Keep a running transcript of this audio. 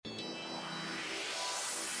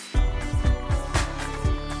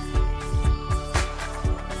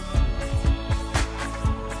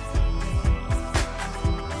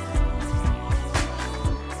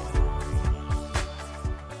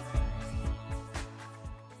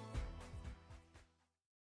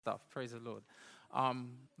stuff. Praise the Lord.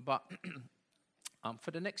 But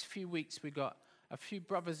for the next few weeks, we got a few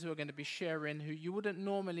brothers who are going to be sharing who you wouldn't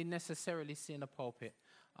normally necessarily see in a pulpit.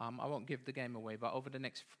 I won't give the game away, but over the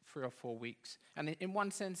next 3 or 4 weeks. And in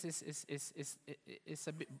one sense, it's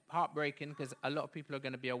a bit heartbreaking because a lot of people are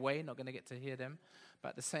going to be away, not going to get to hear them. But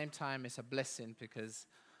at the same time, it's a blessing because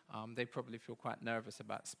they probably feel quite nervous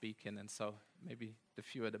about speaking, and so maybe the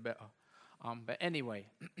fewer the better. But anyway,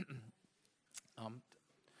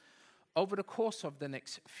 over the course of the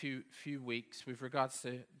next few weeks, with regards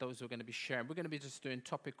to those who are going to be sharing, we're going to be just doing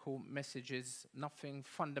topical messages, nothing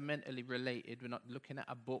fundamentally related. We're not looking at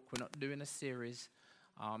a book. We're not doing a series.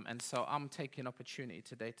 And so I'm taking opportunity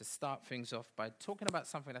today to start things off by talking about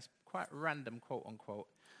something that's quite random, quote unquote,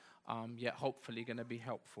 yet hopefully going to be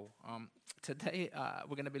helpful. Today,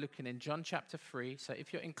 we're going to be looking in John chapter 3. So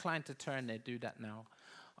if you're inclined to turn there, do that now.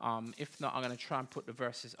 If not, I'm going to try and put the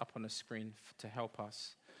verses up on the screen to help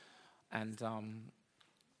us. And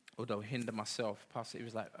although hinder myself, he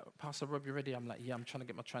was like, Pastor Rob, you ready? I'm like, yeah, I'm trying to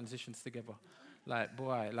get my transitions together. Like,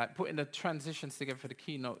 boy, like putting the transitions together for the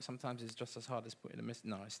keynote sometimes is just as hard as putting the message.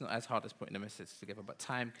 No, it's not as hard as putting the message together, but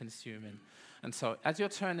time consuming. And so as you're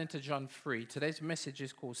turning to John 3, today's message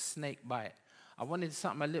is called Snake Bite. I wanted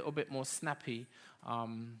something a little bit more snappy.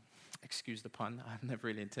 Excuse the pun. I never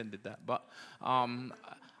really intended that. But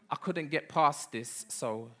I couldn't get past this,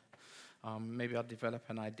 so maybe I'll develop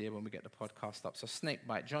an idea when we get the podcast up. So snake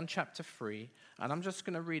bite, John chapter 3, and I'm just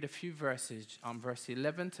going to read a few verses, verse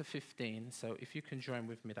 11 to 15. So if you can join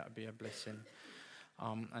with me, that would be a blessing.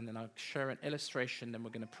 And then I'll share an illustration, then we're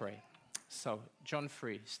going to pray. So John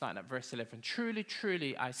 3, starting at verse 11. Truly,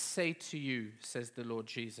 truly, I say to you, says the Lord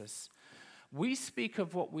Jesus, we speak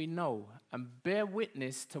of what we know and bear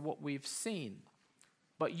witness to what we've seen,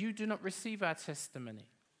 but you do not receive our testimony.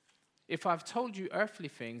 If I've told you earthly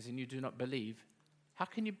things and you do not believe, how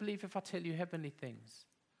can you believe if I tell you heavenly things?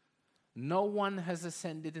 No one has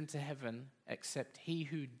ascended into heaven except he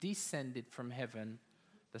who descended from heaven,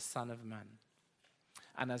 the Son of Man.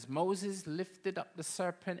 And as Moses lifted up the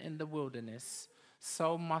serpent in the wilderness,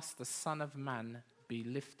 so must the Son of Man be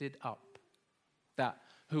lifted up, that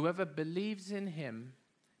whoever believes in him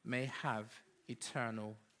may have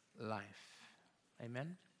eternal life.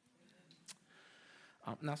 Amen.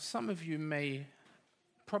 Now, some of you may,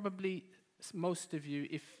 probably most of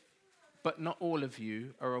you, but not all of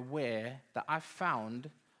you, are aware that I found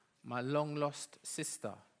my long-lost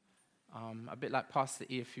sister. A bit like Pastor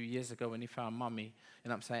E a few years ago when he found Mummy. You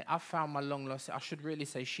know what I'm saying? I found my long-lost, I should really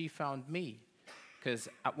say she found me. Because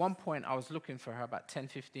at one point I was looking for her about 10,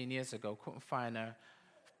 15 years ago, couldn't find her.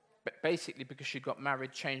 But basically because she got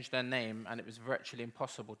married, changed her name, and it was virtually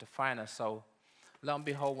impossible to find her. So lo and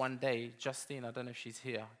behold, one day, Justine, I don't know if she's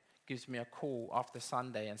here, gives me a call after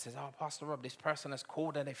Sunday and says, oh, Pastor Rob, this person has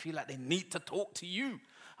called and they feel like they need to talk to you.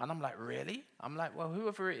 And I'm like, really? I'm like, well,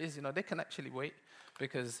 whoever it is, they can actually wait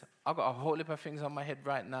because I've got a whole heap of things on my head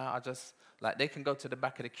right now. They can go to the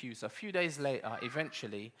back of the queue. So a few days later,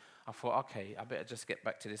 eventually, I thought, okay, I better just get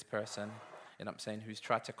back to this person, who's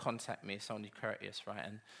tried to contact me. It's only courteous, right?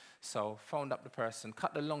 And so phoned up the person.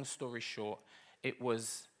 Cut the long story short, it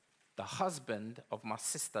was the husband of my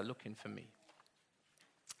sister looking for me.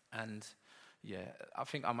 And yeah, I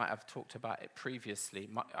think I might have talked about it previously.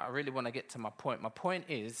 I really want to get to my point. My point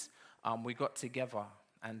is, we got together,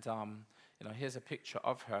 and here's a picture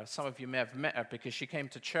of her. Some of you may have met her because she came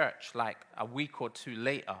to church like a week or two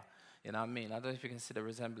later. You know what I mean? I don't know if you can see the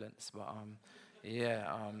resemblance, but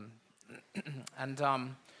and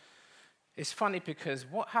it's funny because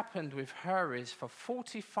what happened with her is for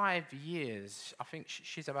 45 years, I think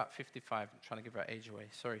she's about 55. I'm trying to give her age away.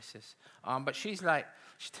 Sorry, sis. But she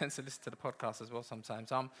tends to listen to the podcast as well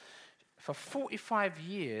sometimes. For 45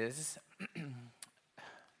 years,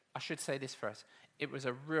 I should say this first. It was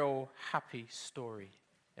a real happy story.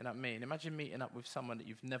 You know what I mean? Imagine meeting up with someone that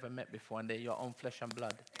you've never met before and they're your own flesh and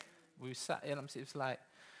blood. We sat, it's like,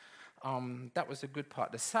 that was the good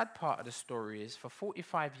part. The sad part of the story is for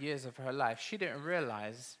 45 years of her life, she didn't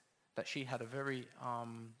realize that she had a very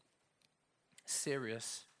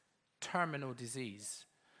serious terminal disease,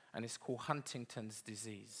 and it's called Huntington's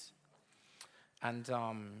disease. And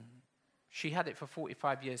she had it for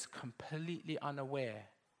 45 years completely unaware.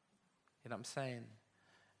 You know what I'm saying?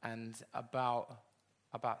 And about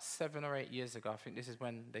 7 or 8 years ago, I think this is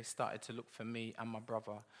when they started to look for me and my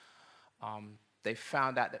brother, they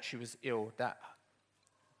found out that she was ill. That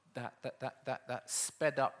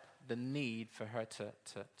sped up the need for her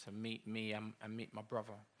to meet me and meet my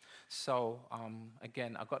brother. So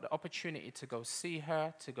again, I got the opportunity to go see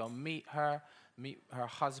her, to go meet her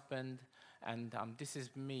husband, And this is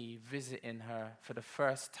me visiting her for the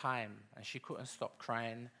first time, and she couldn't stop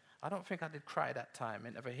crying. I don't think I did cry that time.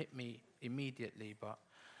 It never hit me immediately, but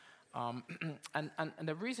and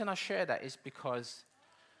the reason I share that is because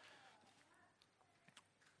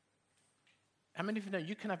how many of you know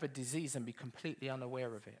you can have a disease and be completely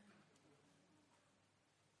unaware of it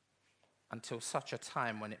until such a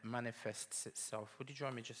time when it manifests itself? Would you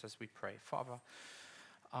join me just as we pray? Father,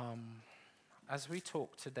 as we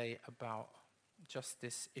talk today about just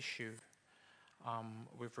this issue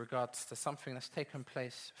with regards to something that's taken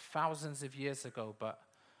place thousands of years ago, but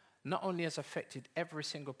not only has affected every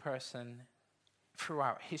single person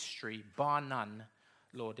throughout history, bar none,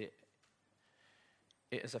 Lord, it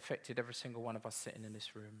has affected every single one of us sitting in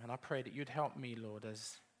this room. And I pray that you'd help me, Lord,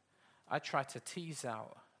 as I try to tease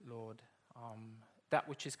out, Lord, that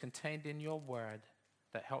which is contained in your word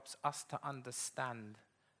that helps us to understand,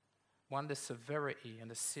 one, the severity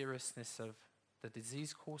and the seriousness of the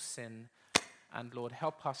disease called sin, and Lord,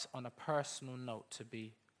 help us on a personal note to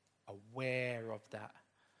be aware of that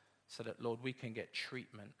so that, Lord, we can get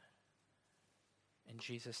treatment. In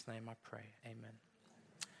Jesus' name I pray, amen.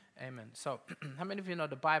 Amen. So, how many of you know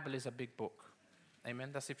the Bible is a big book?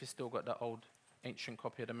 Amen. That's if you still got the old ancient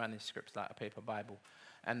copy of the manuscripts, like a paper Bible.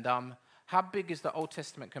 And how big is the Old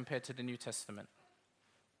Testament compared to the New Testament?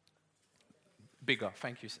 Bigger.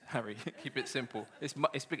 Thank you, Harry. Keep it simple. It's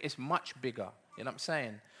big. It's much bigger. You know what I'm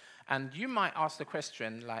saying? And you might ask the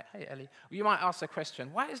question, like, hey, Ellie, you might ask the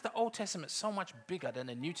question, why is the Old Testament so much bigger than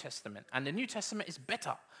the New Testament? And the New Testament is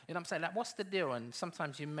better. You know what I'm saying? Like, what's the deal? And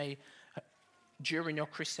sometimes you may, during your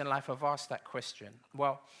Christian life, have asked that question.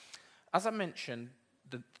 Well, as I mentioned,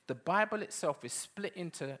 the Bible itself is split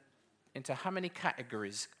into how many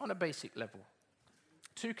categories on a basic level?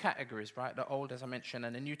 2 categories, right? The Old, as I mentioned,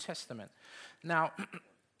 and the New Testament. Now,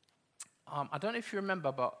 I don't know if you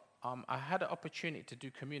remember, but I had an opportunity to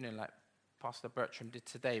do communion like Pastor Bertram did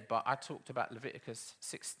today, but I talked about Leviticus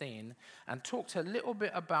 16 and talked a little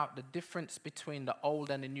bit about the difference between the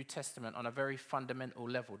Old and the New Testament on a very fundamental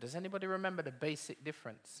level. Does anybody remember the basic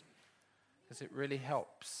difference? Because it really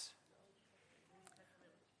helps.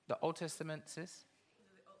 The Old Testament is?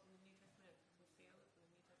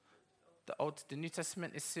 The New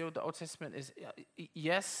Testament is sealed. The Old Testament is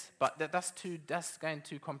yes, but that's going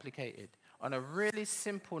too complicated. On a really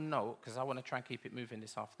simple note, because I want to try and keep it moving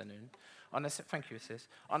this afternoon. Thank you, sis.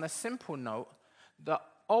 On a simple note, the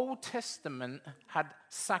Old Testament had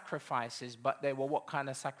sacrifices, but they were what kind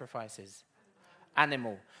of sacrifices?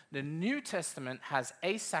 Animal. The New Testament has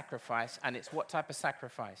a sacrifice, and it's what type of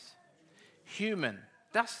sacrifice? Human.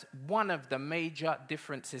 That's one of the major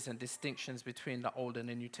differences and distinctions between the Old and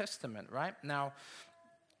the New Testament, right? Now,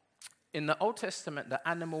 in the Old Testament, the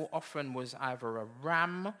animal often was either a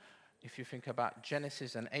ram, if you think about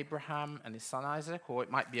Genesis and Abraham and his son Isaac, or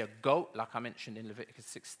it might be a goat, like I mentioned in Leviticus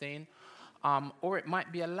 16, or it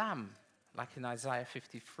might be a lamb, like in Isaiah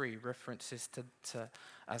 53, references to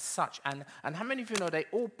as such. And how many of you know they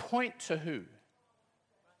all point to who?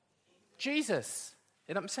 Jesus.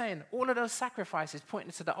 You know what I'm saying? All of those sacrifices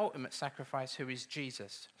pointing to the ultimate sacrifice, who is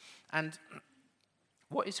Jesus. And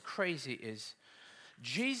what is crazy is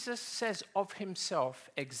Jesus says of himself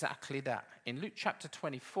exactly that. In Luke chapter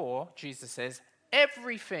 24, Jesus says,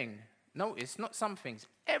 everything, notice, not some things,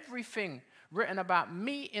 everything written about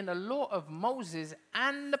me in the law of Moses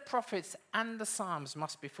and the prophets and the Psalms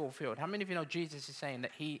must be fulfilled. How many of you know Jesus is saying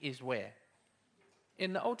that he is where?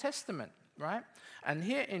 In the Old Testament, right? And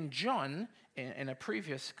here in John, in a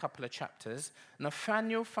previous couple of chapters,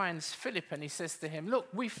 Nathanael finds Philip and he says to him, look,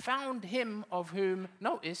 we found him of whom,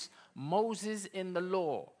 notice, Moses in the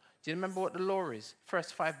law. Do you remember what the law is?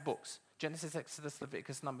 First 5 books. Genesis, Exodus,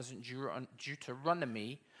 Leviticus, Numbers, and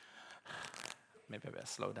Deuteronomy. Maybe I better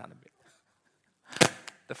slow down a bit.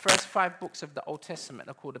 The first 5 books of the Old Testament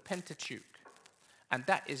are called the Pentateuch. And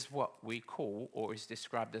that is what we call, or is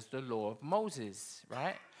described as, the law of Moses,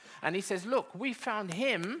 right? And he says, look, we found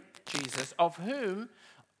him, Jesus, of whom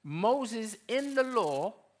Moses in the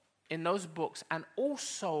law, in those books, and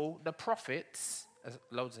also the prophets,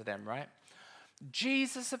 loads of them, right?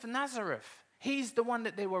 Jesus of Nazareth. He's the one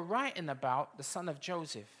that they were writing about, the son of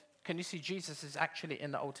Joseph. Can you see Jesus is actually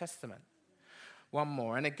in the Old Testament? One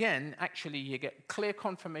more. And again, actually, you get clear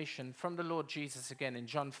confirmation from the Lord Jesus again in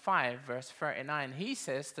John 5, verse 39. He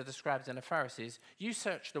says to the scribes and the Pharisees, you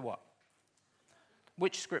search the what?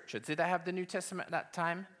 Which scripture? Did they have the New Testament at that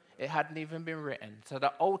time? It hadn't even been written. So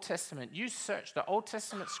the Old Testament, you search the Old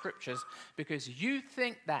Testament scriptures because you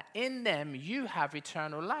think that in them you have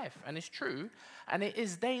eternal life. And it's true. And it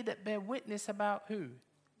is they that bear witness about who?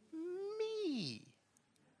 Me.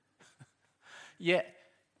 Yet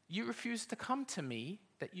you refuse to come to me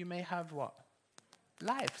that you may have what?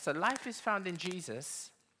 Life. So life is found in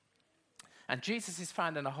Jesus, and Jesus is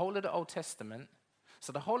found in the whole of the Old Testament.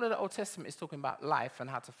 So the whole of the Old Testament is talking about life and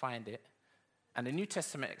how to find it. And the New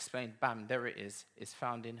Testament explained, bam, there it is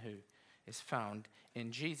found in who? It's found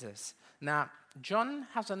in Jesus. Now, John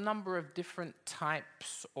has a number of different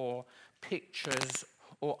types or pictures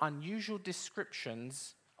or unusual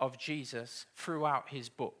descriptions of Jesus throughout his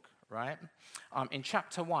book, right? In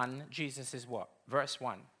chapter 1, Jesus is what? Verse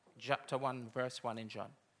 1. Chapter 1, verse 1 in John.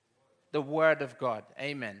 The Word of God.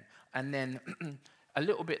 Amen. And then a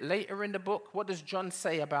little bit later in the book, what does John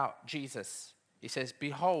say about Jesus? He says,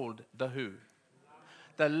 behold the who?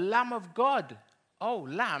 The Lamb of God. Oh,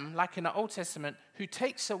 Lamb, like in the Old Testament, who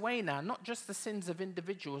takes away now not just the sins of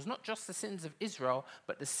individuals, not just the sins of Israel,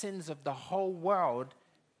 but the sins of the whole world,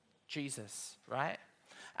 Jesus, right?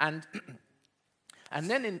 And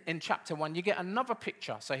then in chapter 1, you get another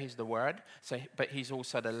picture. So he's the Word, but he's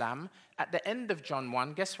also the Lamb. At the end of John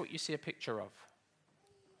 1, guess what you see a picture of?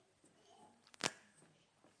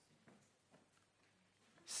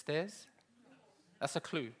 Stairs? That's a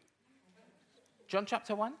clue. John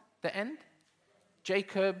chapter 1, the end.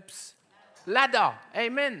 Jacob's ladder.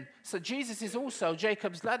 Amen. So Jesus is also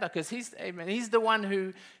Jacob's ladder because he's the one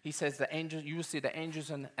who, he says, the angels, you will see the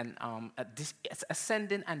angels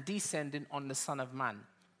ascending and descending on the Son of Man.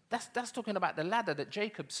 That's talking about the ladder that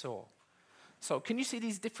Jacob saw. So can you see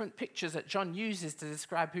these different pictures that John uses to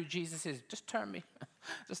describe who Jesus is? Just turn me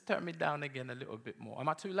down again a little bit more. Am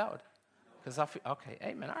I too loud? Because I feel, okay,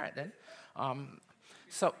 amen. All right then.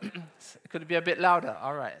 So could it be a bit louder?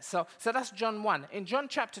 All right. So that's John 1. In John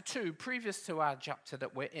chapter 2, previous to our chapter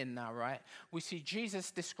that we're in now, right, we see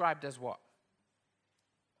Jesus described as what?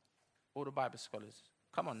 All the Bible scholars.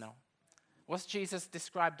 Come on now. What's Jesus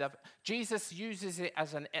described of? Jesus uses it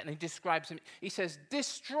as and he describes him. He says,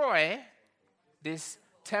 destroy this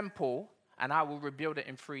temple and I will rebuild it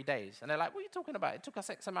in 3 days. And they're like, what are you talking about? It took us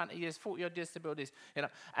X amount of years, 40 odd years to build this.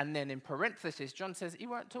 And then in parenthesis, John says he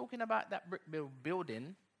weren't talking about that brick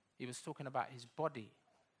building. He was talking about his body. You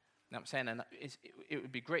know what I'm saying? And it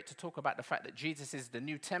would be great to talk about the fact that Jesus is the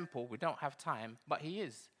new temple. We don't have time, but he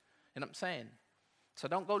is. You know what I'm saying? So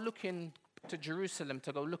don't go looking to Jerusalem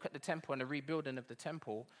to go look at the temple and the rebuilding of the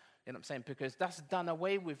temple. You know what I'm saying? Because that's done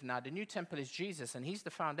away with now. The new temple is Jesus, and he's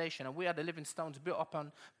the foundation, and we are the living stones built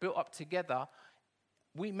up together.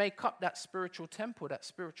 We make up that spiritual temple, that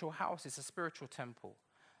spiritual house. It's a spiritual temple.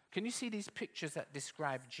 Can you see these pictures that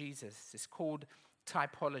describe Jesus? It's called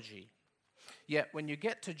typology. Yet when you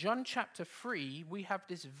get to John chapter 3, we have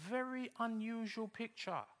this very unusual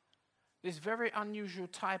picture, this very unusual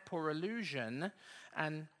type or illusion.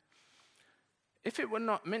 And if it were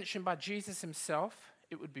not mentioned by Jesus himself,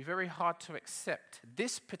 it would be very hard to accept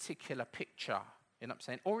this particular picture, you know what I'm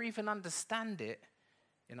saying, or even understand it,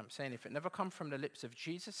 you know what I'm saying, if it never come from the lips of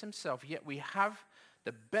Jesus himself. Yet we have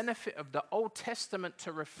the benefit of the Old Testament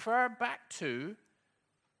to refer back to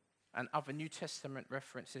and other New Testament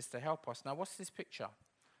references to help us. Now, what's this picture?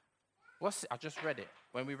 I just read it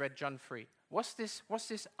when we read John 3. What's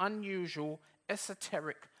this unusual,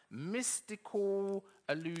 esoteric, mystical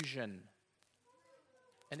illusion?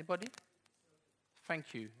 Anybody?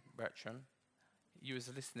 Thank you, Bertram. You was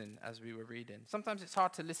listening as we were reading. Sometimes it's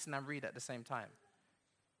hard to listen and read at the same time.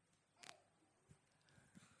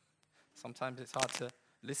 Sometimes it's hard to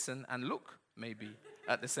listen and look, maybe,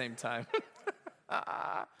 at the same time.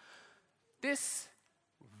 This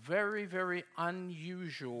very, very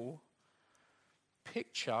unusual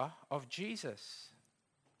picture of Jesus.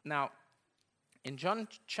 Now, in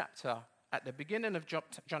at the beginning of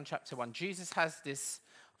John chapter 1, Jesus has this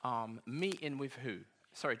meeting with who?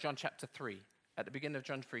 Sorry, John chapter 3. At the beginning of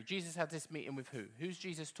John 3, Jesus had this meeting with who? Who's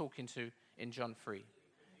Jesus talking to in John 3?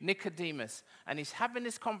 Nicodemus. And he's having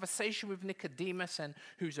this conversation with Nicodemus, and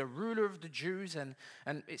who's a ruler of the Jews. And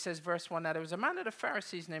it says, verse 1, now there was a man of the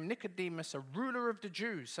Pharisees named Nicodemus, a ruler of the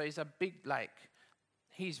Jews. So he's a big,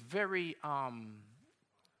 he's very high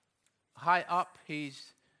up.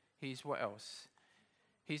 He's what else?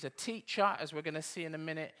 He's a teacher, as we're going to see in a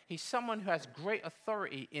minute. He's someone who has great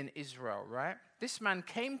authority in Israel, right? This man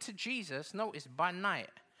came to Jesus, notice, by night,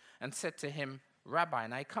 and said to him, Rabbi.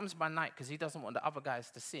 Now, he comes by night because he doesn't want the other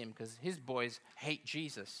guys to see him, because his boys hate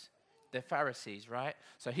Jesus. They're Pharisees, right?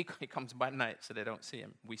 So he comes by night so they don't see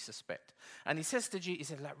him, we suspect. And he says to Jesus, he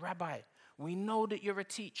said, Rabbi, we know that you're a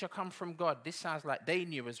teacher come from God. This sounds like they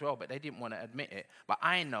knew as well, but they didn't want to admit it. But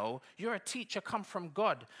I know you're a teacher come from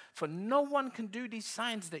God. For no one can do these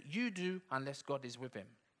signs that you do unless God is with him.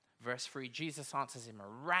 Verse 3, Jesus answers him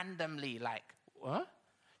randomly what?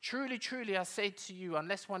 Truly, truly, I say to you,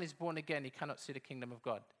 unless one is born again, he cannot see the kingdom of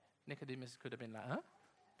God. Nicodemus could have been like, huh?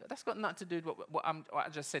 That's got nothing to do with what I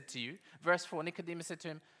just said to you. Verse 4, Nicodemus said to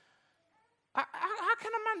him, how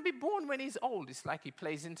can a man be born when he's old? It's like he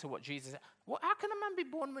plays into what Jesus said. How can a man be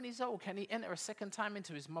born when he's old? Can he enter a second time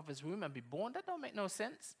into his mother's womb and be born? That don't make no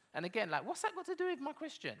sense. And again, like, what's that got to do with my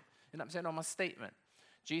question? You know what I'm saying, or my statement?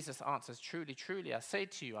 Jesus answers, truly, truly, I say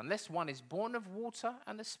to you, unless one is born of water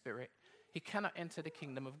and the Spirit, he cannot enter the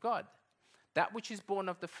kingdom of God. That which is born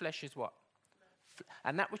of the flesh is what?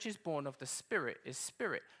 And that which is born of the Spirit is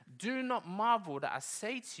spirit. Do not marvel that I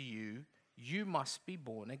say to you, you must be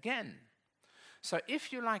born again. So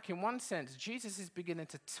if you like, in one sense, Jesus is beginning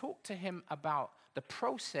to talk to him about the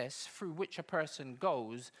process through which a person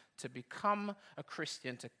goes to become a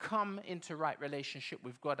Christian, to come into right relationship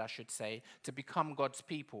with God, I should say, to become God's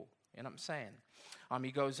people. You know what I'm saying?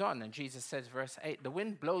 He goes on, and Jesus says, verse 8, the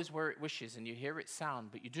wind blows where it wishes, and you hear its sound,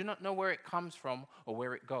 but you do not know where it comes from or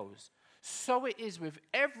where it goes. So it is with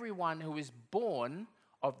everyone who is born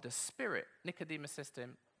of the Spirit. Nicodemus says to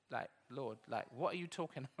him, like, Lord, like, what are you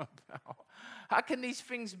talking about? How can these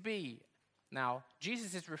things be? Now,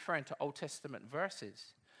 Jesus is referring to Old Testament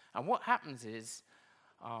verses. And what happens is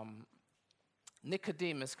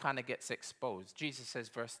Nicodemus kind of gets exposed. Jesus says,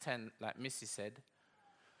 verse 10, like Missy said,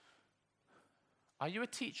 are you a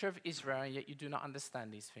teacher of Israel, and yet you do not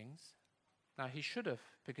understand these things? Now, he should have,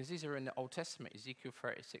 because these are in the Old Testament, Ezekiel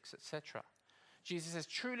 36, etc. Jesus says,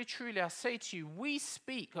 truly, truly, I say to you, we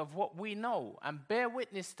speak of what we know and bear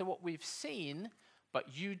witness to what we've seen,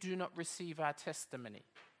 but you do not receive our testimony.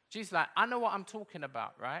 Jesus is like, I know what I'm talking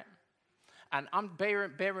about, right? And I'm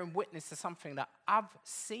bearing witness to something that I've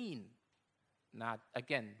seen. Now,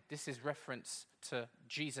 again, this is reference to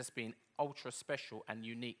Jesus being ultra special and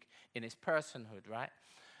unique in his personhood, right?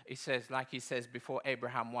 He says, like he says, before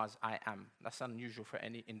Abraham was, I am. That's unusual for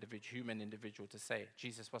any human individual to say.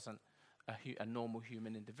 Jesus wasn't a normal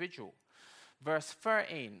human individual. Verse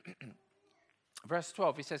 13, verse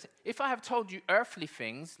 12, he says, if I have told you earthly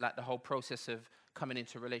things, like the whole process of coming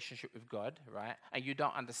into a relationship with God, right, and you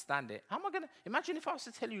don't understand it, how am I going to, imagine if I was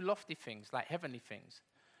to tell you lofty things, like heavenly things.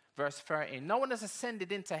 Verse 13, no one has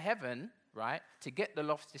ascended into heaven, right, to get the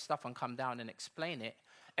lofty stuff and come down and explain it,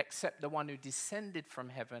 except the one who descended from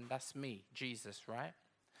heaven, that's me, Jesus, right?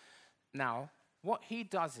 Now, what he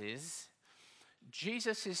does is,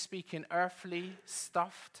 Jesus is speaking earthly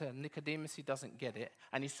stuff to Nicodemus, he doesn't get it,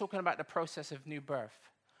 and he's talking about the process of new birth.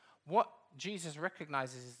 What Jesus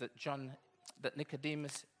recognizes is that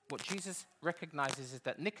Nicodemus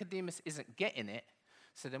isn't getting it,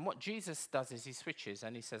 so then what Jesus does is he switches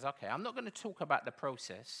and he says, okay, I'm not going to talk about the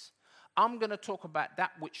process, I'm going to talk about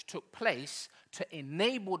that which took place to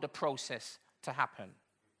enable the process to happen.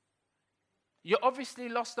 You're obviously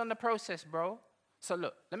lost on the process, bro. So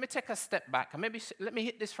look, let me take a step back and maybe let me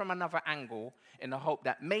hit this from another angle in the hope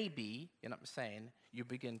that maybe, you know what I'm saying, you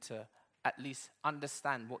begin to at least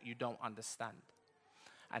understand what you don't understand.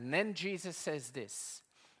 And then Jesus says this,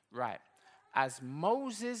 right, as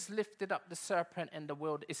Moses lifted up the serpent in the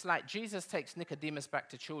wilderness, it's like Jesus takes Nicodemus back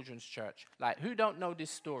to children's church. Like, who don't know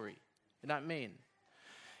this story? You know what I mean?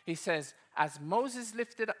 He says, as Moses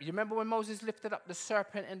lifted up, you remember when Moses lifted up the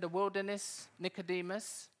serpent in the wilderness,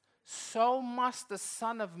 Nicodemus? So must the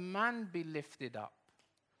Son of Man be lifted up.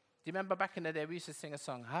 Do you remember back in the day we used to sing a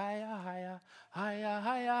song, higher, higher, higher,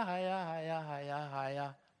 higher, higher, higher, higher,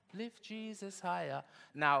 higher, lift Jesus higher.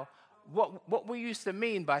 Now, what we used to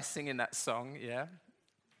mean by singing that song, yeah,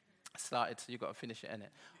 started, so you've got to finish it,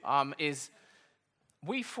 innit? Is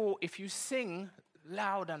we thought if you sing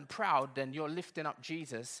loud and proud, then you're lifting up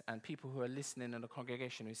Jesus, and people who are listening in the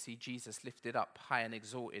congregation will see Jesus lifted up high and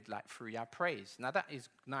exalted like through your praise. Now that is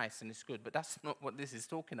nice and it's good, but that's not what this is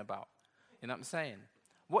talking about. You know what I'm saying?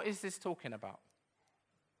 What is this talking about?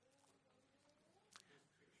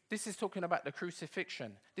 This is talking about the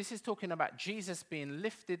crucifixion. This is talking about Jesus being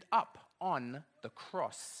lifted up on the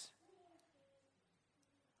cross.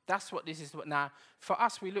 That's what this is. Now, for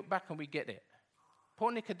us, we look back and we get it.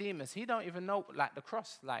 Poor Nicodemus, he don't even know, like, the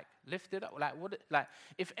cross, like, lifted up, like, what, like,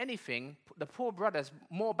 if anything, the poor brother's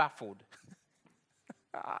more baffled.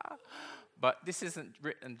 But this isn't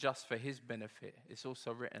written just for his benefit. It's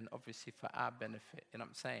also written, obviously, for our benefit, you know what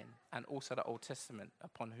I'm saying? And also the Old Testament,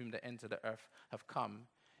 upon whom the ends of the earth have come,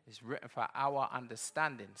 is written for our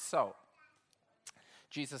understanding. So,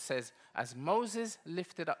 Jesus says, as Moses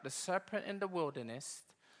lifted up the serpent in the wilderness,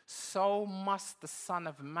 so must the Son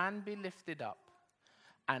of Man be lifted up.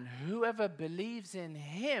 And whoever believes in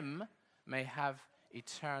him may have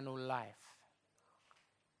eternal life.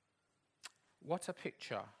 What a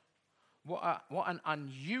picture. What an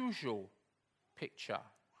unusual picture.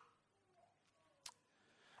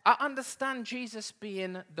 I understand Jesus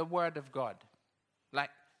being the Word of God. Like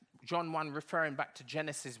John 1 referring back to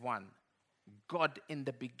Genesis 1. God in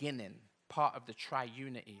the beginning, part of the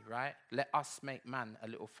triunity, right? Let us make man a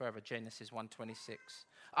little further, Genesis 1:26.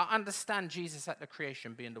 I understand Jesus at the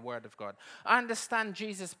creation being the Word of God. I understand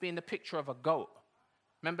Jesus being the picture of a goat.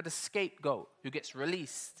 Remember the scapegoat who gets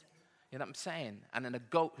released? You know what I'm saying? And then a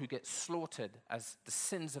goat who gets slaughtered as the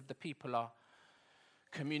sins of the people are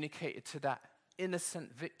communicated to that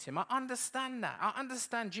innocent victim. I understand that. I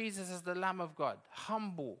understand Jesus as the Lamb of God,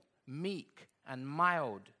 humble, meek, and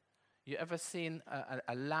mild. You ever seen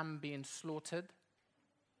a lamb being slaughtered?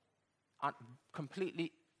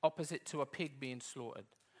 Completely opposite to a pig being slaughtered.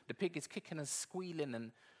 The pig is kicking and squealing,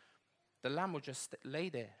 and the lamb will just lay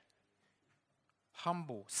there.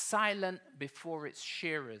 Humble, silent before its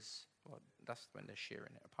shearers. Well, that's when they're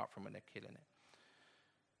shearing it, apart from when they're killing it.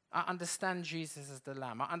 I understand Jesus as the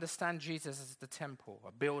lamb. I understand Jesus as the temple,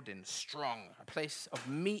 a building, strong, a place of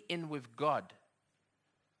meeting with God,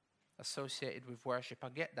 associated with worship. I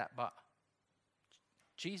get that, but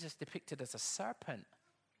Jesus depicted as a serpent.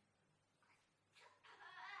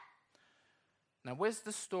 Now, where's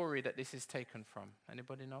the story that this is taken from?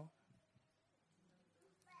 Anybody know?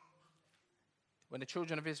 When the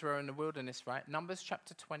children of Israel were in the wilderness, right? Numbers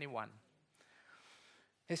chapter 21.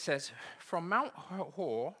 It says, from Mount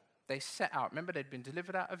Hor, they set out. Remember, they'd been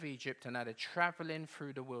delivered out of Egypt, and now they're traveling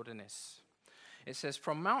through the wilderness. It says,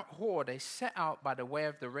 from Mount Hor, they set out by the way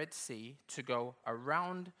of the Red Sea to go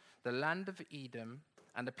around the land of Edom,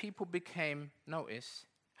 and the people became, notice,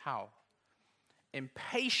 how?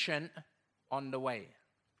 Impatient on the way.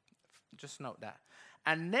 Just note that.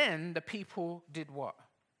 And then the people did what?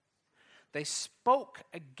 They spoke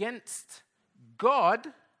against God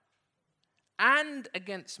and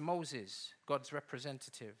against Moses, God's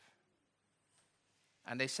representative.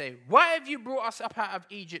 And they say, why have you brought us up out of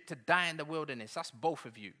Egypt to die in the wilderness? That's both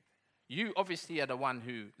of you. You obviously are the one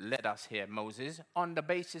who led us here, Moses, on the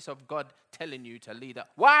basis of God telling you to lead us.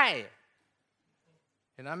 Why?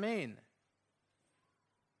 You know what I mean?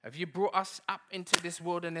 Have you brought us up into this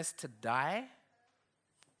wilderness to die?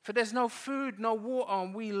 For there's no food, no water,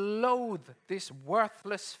 and we loathe this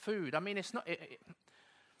worthless food. I mean, it's not...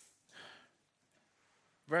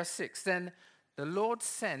 Verse 6, then the Lord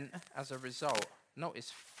sent, as a result,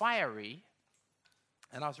 notice, fiery,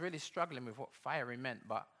 and I was really struggling with what fiery meant,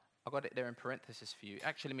 but I got it there in parentheses for you. It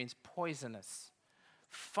actually means poisonous.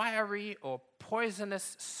 Fiery or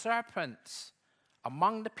poisonous serpents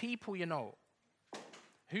among the people, you know.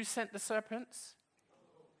 Who sent the serpents?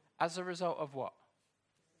 As a result of what?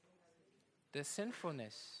 Their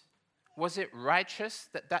sinfulness. Was it righteous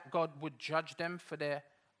that God would judge them for their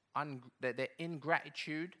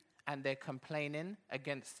ingratitude and their complaining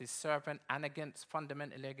against his servant and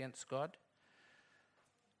fundamentally against God?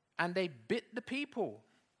 And they bit the people,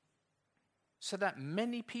 so that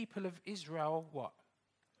many people of Israel, what?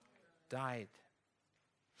 Died.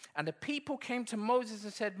 And the people came to Moses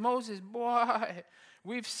and said, Moses, boy,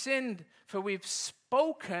 we've sinned, for we've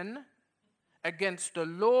spoken against the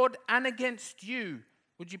Lord and against you.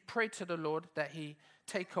 Would you pray to the Lord that he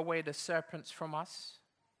take away the serpents from us?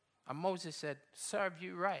 And Moses said, serve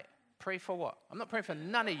you right. Pray for what? I'm not praying for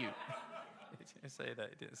none of you. He didn't say that.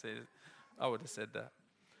 He didn't say that. I would have said that.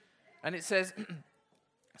 And it says,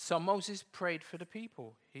 so Moses prayed for the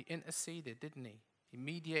people. He interceded, didn't he? He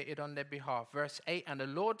mediated on their behalf. Verse 8, and the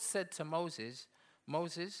Lord said to Moses,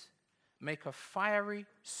 Moses, make a fiery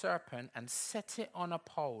serpent and set it on a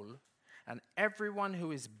pole, and everyone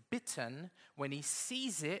who is bitten, when he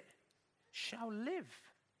sees it, shall live.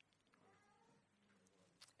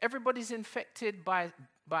 Everybody's infected by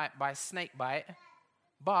snake bite,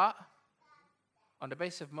 but on the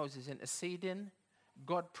basis of Moses interceding,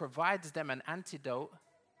 God provides them an antidote,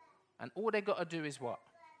 and all they got to do is what?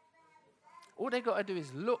 All they got to do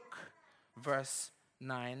is look, verse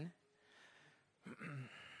 9.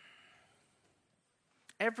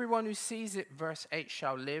 Everyone who sees it, verse 8,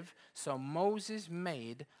 shall live. So Moses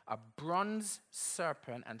made a bronze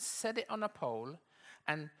serpent and set it on a pole,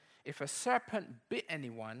 and if a serpent bit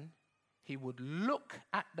anyone, he would look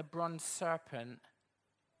at the bronze serpent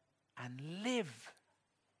and live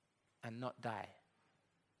and not die.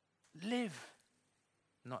 Live,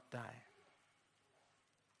 not die.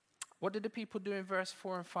 What did the people do in verse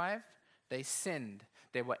 4 and 5? They sinned.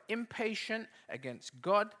 They were impatient against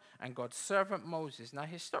God and God's servant Moses. Now,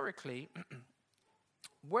 historically,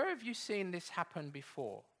 where have you seen this happen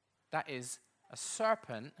before? That is a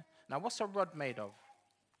serpent. Now, what's a rod made of?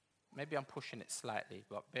 Maybe I'm pushing it slightly,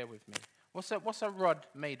 but bear with me. What's a rod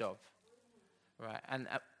made of? Right, and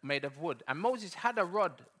made of wood. And Moses had a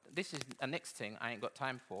rod this is a next thing I ain't got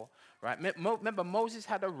time for, right? Remember, Moses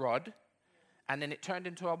had a rod, and then it turned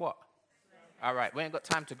into a what? All right, we ain't got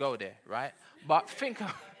time to go there, right? But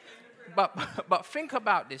but think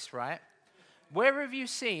about this, right? Where have you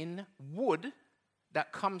seen wood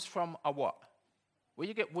that comes from a what? Where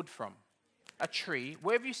you get wood from? A tree.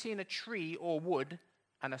 Where have you seen a tree or wood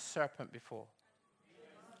and a serpent before?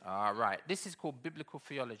 All right. This is called biblical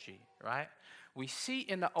theology, right? We see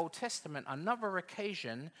in the Old Testament another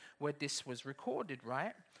occasion where this was recorded,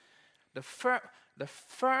 right? The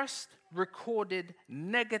first recorded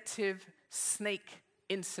negative snake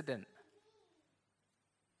incident.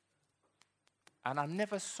 And I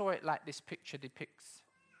never saw it like this picture depicts.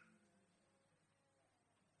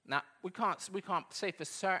 Now, we can't say for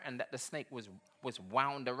certain that the snake was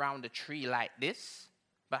wound around a tree like this.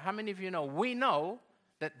 But how many of you know? We know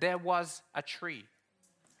that there was a tree.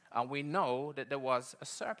 And we know that there was a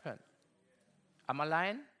serpent. Am I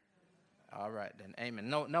lying? All right then, amen.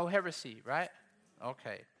 No heresy, right?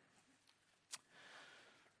 Okay.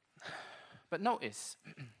 But notice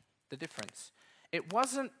the difference. It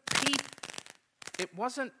wasn't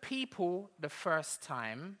people the first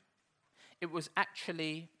time. It was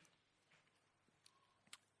actually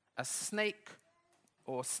a snake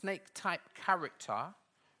or snake-type character,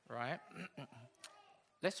 right?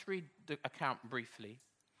 Let's read the account briefly.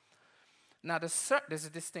 Now, there's a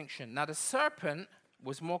distinction. Now, the serpent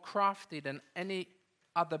was more crafty than any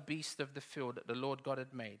other beast of the field that the Lord God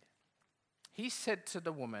had made. He said to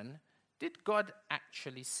the woman, "Did God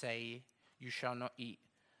actually say, 'You shall not eat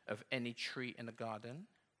of any tree in the garden'?"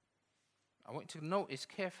 I want you to notice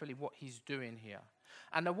carefully what he's doing here.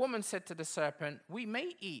 And the woman said to the serpent, "We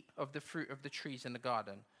may eat of the fruit of the trees in the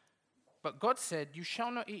garden. But God said, 'You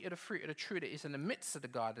shall not eat of the fruit of the tree that is in the midst of the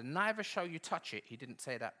garden, neither shall you touch it.'" He didn't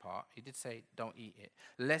say that part. He did say, "Don't eat it,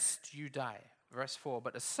 lest you die." Verse 4,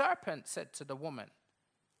 "But the serpent said to the woman,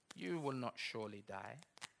 'You will not surely die.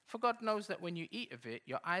 For God knows that when you eat of it,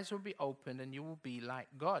 your eyes will be opened and you will be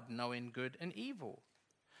like God, knowing good and evil.'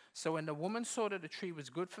 So when the woman saw that the tree was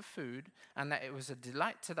good for food, and that it was a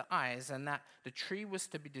delight to the eyes, and that the tree was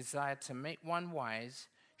to be desired to make one wise,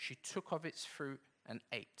 she took of its fruit and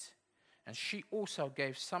ate. And she also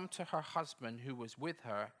gave some to her husband who was with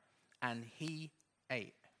her, and he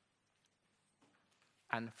ate."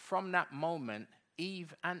 And from that moment,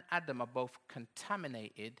 Eve and Adam are both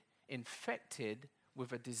contaminated, infected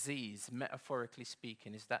with a disease, metaphorically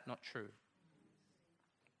speaking. Is that not true?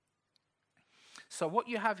 So what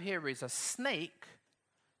you have here is a snake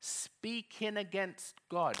speaking against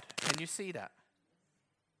God. Can you see that?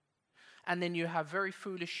 And then you have very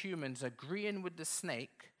foolish humans agreeing with the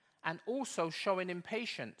snake and also showing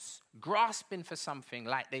impatience, grasping for something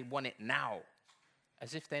like they want it now,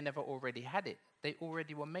 as if they never already had it. They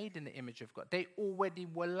already were made in the image of God. They already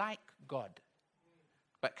were like God.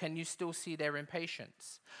 But can you still see their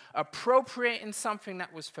impatience? Appropriating something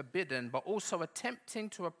that was forbidden, but also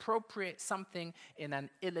attempting to appropriate something in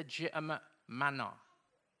an illegitimate manner.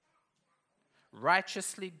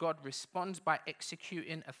 Righteously, God responds by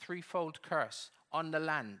executing a threefold curse on the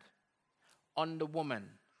land, on the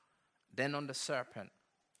woman, then on the serpent.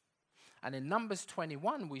 And in Numbers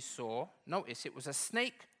 21 we saw, notice it was a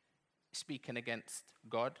snake speaking against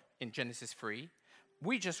God in Genesis 3.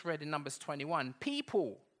 We just read in Numbers 21,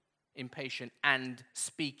 people impatient and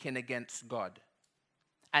speaking against God.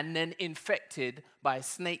 And then infected by a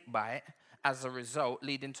snake bite as a result,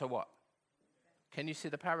 leading to what? Can you see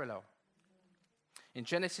the parallel? In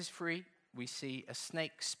Genesis 3, we see a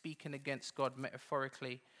snake speaking against God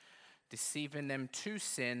metaphorically, deceiving them to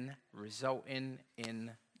sin, resulting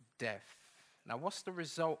in death. Now, what's the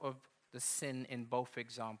result of the sin in both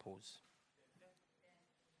examples?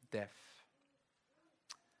 Death.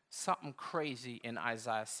 Something crazy in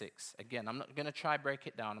Isaiah 6. Again, I'm not going to try break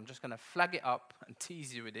it down. I'm just going to flag it up and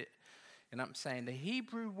tease you with it. And I'm saying the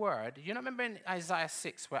Hebrew word, you know, remember in Isaiah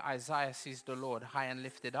 6 where Isaiah sees the Lord high and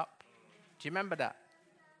lifted up? Do you remember that?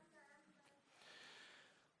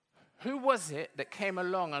 Who was it that came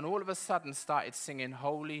along and all of a sudden started singing,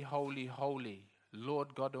 "Holy, holy, holy,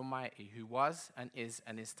 Lord God Almighty, who was and is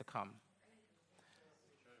to come"?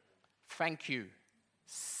 Thank you.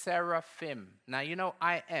 Seraphim. Now, you know,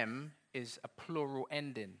 I am is a plural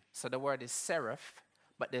ending. So the word is seraph,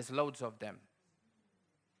 but there's loads of them.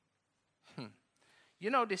 You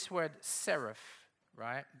know this word seraph,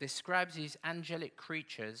 right? Describes these angelic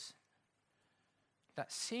creatures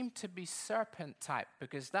that seem to be serpent type,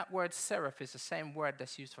 because that word seraph is the same word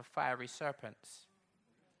that's used for fiery serpents.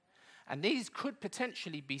 And these could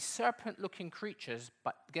potentially be serpent-looking creatures,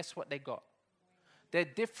 but guess what they got? They're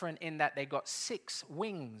different in that they got 6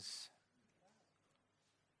 wings.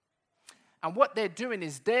 And what they're doing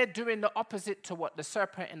is they're doing the opposite to what the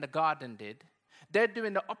serpent in the garden did. They're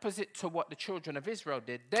doing the opposite to what the children of Israel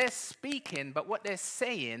did. They're speaking, but what they're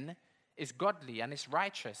saying is godly and it's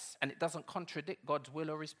righteous, and it doesn't contradict God's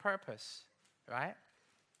will or his purpose, right?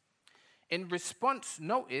 In response,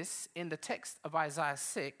 notice in the text of Isaiah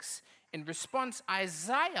 6, in response,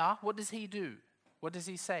 Isaiah, what does he do? What does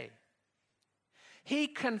he say? He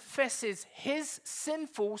confesses his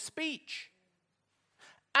sinful speech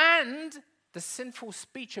and the sinful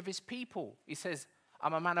speech of his people. He says,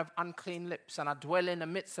 I'm a man of unclean lips, and I dwell in the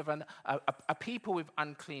midst of a people with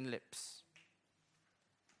unclean lips.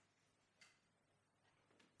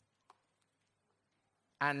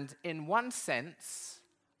 And in one sense,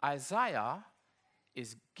 Isaiah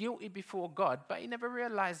is guilty before God, but he never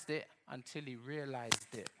realized it until he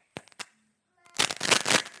realized it.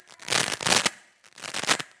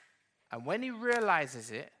 And when he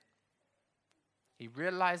realizes it, he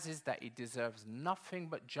realizes that he deserves nothing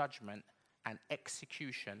but judgment and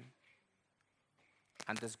execution.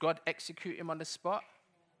 And does God execute him on the spot?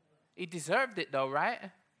 He deserved it though, right?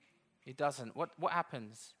 He doesn't. What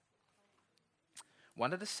happens?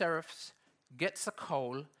 One of the seraphs gets a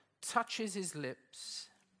coal, touches his lips,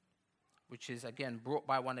 which is again brought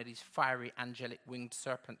by one of these fiery angelic winged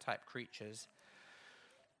serpent type creatures.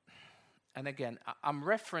 And again, I'm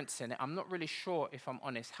referencing it. I'm not really sure, if I'm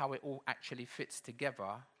honest, how it all actually fits together.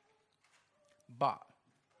 But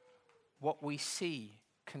what we see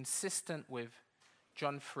consistent with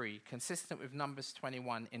John 3, consistent with Numbers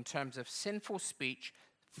 21, in terms of sinful speech,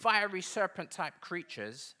 fiery serpent-type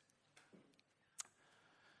creatures.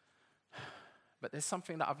 But there's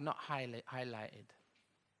something that I've not highlighted.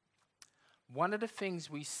 One of the things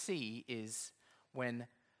we see is when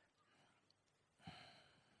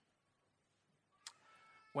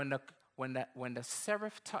the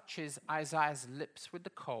seraph touches Isaiah's lips with the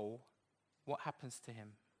coal, what happens to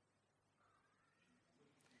him?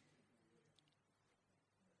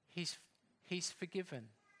 He's forgiven.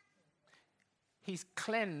 He's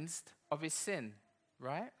cleansed of his sin,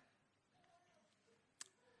 right?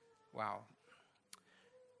 Wow.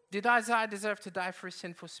 Did Isaiah deserve to die for his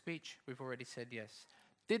sinful speech? We've already said yes.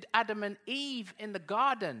 Did Adam and Eve in the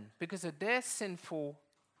garden, because of their sinful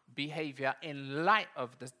behavior in light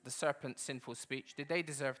of the serpent's sinful speech, did they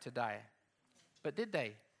deserve to die? But did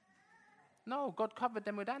they? No, God covered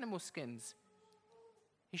them with animal skins.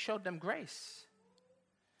 He showed them grace.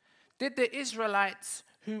 Did the Israelites,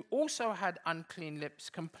 who also had unclean lips,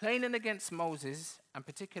 complaining against Moses, and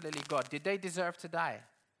particularly God, did they deserve to die?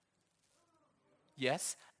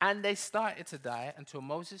 Yes, and they started to die until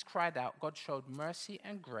Moses cried out. God showed mercy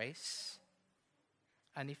and grace,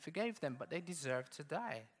 and he forgave them, but they deserved to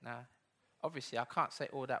die. Now, obviously, I can't say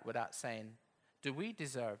all that without saying, do we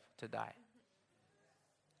deserve to die?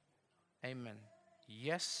 Amen.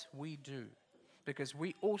 Yes, we do, because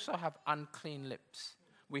we also have unclean lips.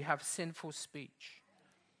 We have sinful speech.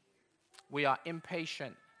 We are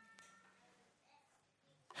impatient.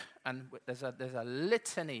 And there's a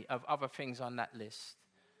litany of other things on that list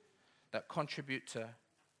that contribute to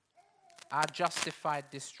our justified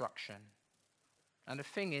destruction. And the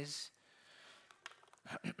thing is,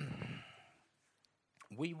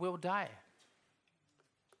 we will die.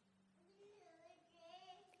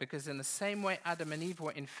 Because in the same way Adam and Eve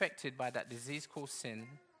were infected by that disease called sin,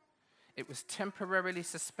 it was temporarily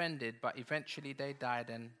suspended, but eventually they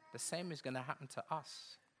died, and the same is going to happen to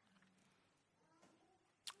us.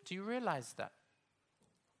 Do you realize that?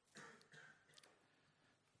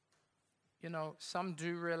 You know, some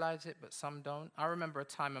do realize it, but some don't. I remember a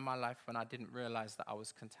time in my life when I didn't realize that I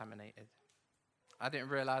was contaminated. I didn't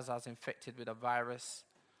realize I was infected with a virus.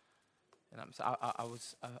 You know, so I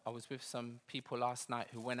was with some people last night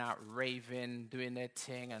who went out raving, doing their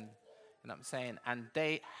thing, and you know what I'm saying? And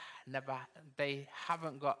they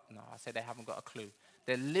haven't got a clue.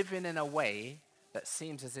 They're living in a way that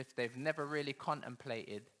seems as if they've never really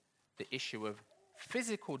contemplated the issue of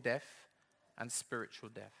physical death and spiritual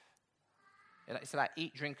death. It's like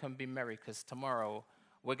eat, drink, and be merry, because tomorrow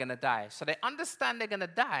we're going to die. So they understand they're going to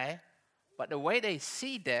die, but the way they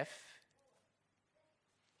see death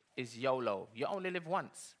is YOLO. You only live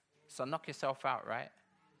once, so knock yourself out, right?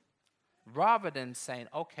 Rather than saying,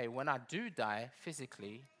 okay, when I do die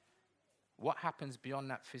physically, what happens beyond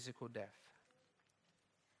that physical death?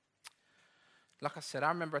 Like I said, I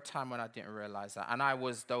remember a time when I didn't realize that, and I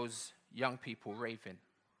was those young people raving.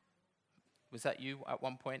 Was that you at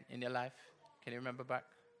one point in your life? Can you remember back?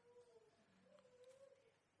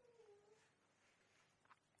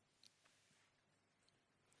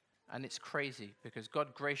 And it's crazy because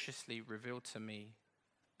God graciously revealed to me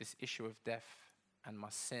this issue of death and my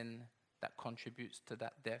sin that contributes to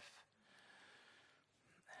that death.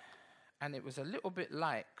 And it was a little bit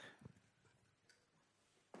like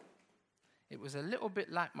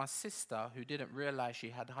my sister who didn't realize she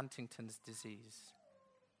had Huntington's disease.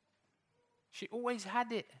 She always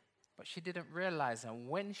had it, but she didn't realize. And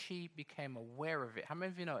when she became aware of it, how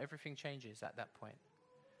many of you know everything changes at that point?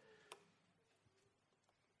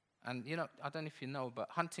 And you know, I don't know if you know, but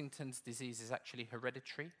Huntington's disease is actually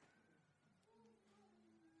hereditary.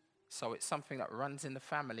 So it's something that runs in the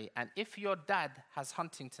family. And if your dad has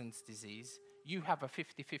Huntington's disease, you have a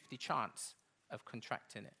 50-50 chance of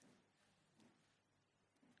contracting it.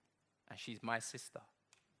 And she's my sister.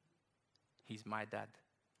 He's my dad.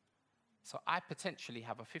 So I potentially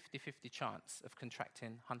have a 50-50 chance of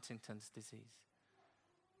contracting Huntington's disease.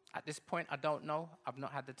 At this point, I don't know. I've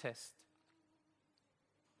not had the test.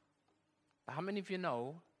 But how many of you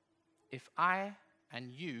know, if I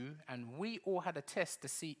and you and we all had a test to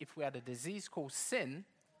see if we had a disease called sin,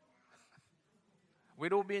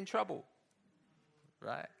 we'd all be in trouble,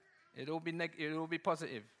 right? It'd all be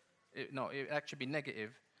positive. It'd actually be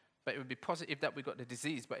negative, but it would be positive that we got the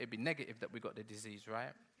disease, but it'd be negative that we got the disease,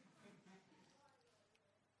 right?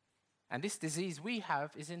 And this disease we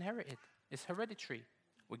have is inherited. It's hereditary.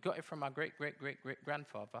 We got it from our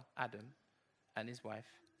great-great-great-great-grandfather, Adam, and his wife,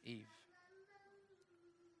 Eve.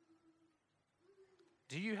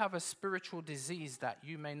 Do you have a spiritual disease that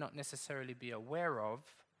you may not necessarily be aware of?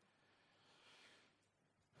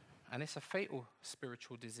 And it's a fatal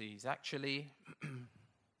spiritual disease. Actually, the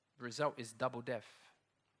result is double death.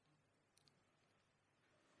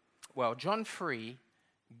 Well, John 3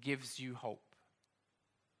 gives you hope.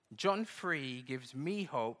 John 3 gives me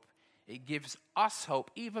hope. It gives us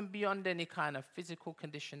hope, even beyond any kind of physical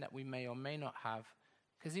condition that we may or may not have.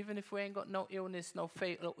 Because even if we ain't got no illness, no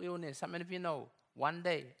fatal illness, how many of you know? One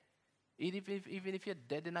day, even if you're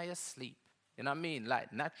dead in your sleep, you know what I mean?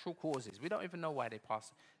 Like natural causes. We don't even know why they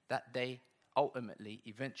pass. That day, ultimately,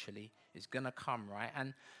 eventually, is going to come, right?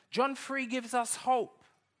 And John 3 gives us hope.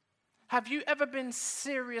 Have you ever been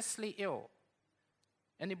seriously ill?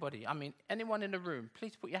 Anybody? I mean, anyone in the room,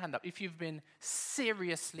 please put your hand up if you've been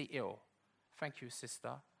seriously ill. Thank you,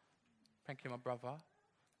 sister. Thank you, my brother.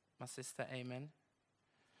 My sister, amen.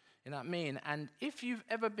 You know what I mean? And if you've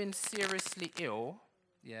ever been seriously ill,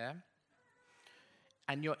 yeah,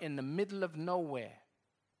 and you're in the middle of nowhere,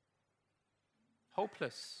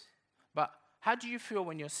 hopeless. But how do you feel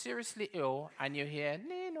when you're seriously ill and you hear,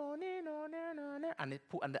 and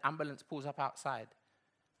the ambulance pulls up outside?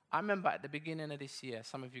 I remember at the beginning of this year,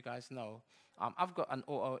 some of you guys know, I've got an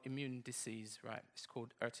autoimmune disease, right? It's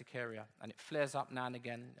called urticaria, and it flares up now and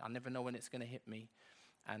again. I never know when it's going to hit me.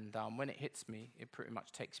 And when it hits me, it pretty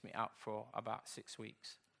much takes me out for about 6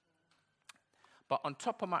 weeks. But on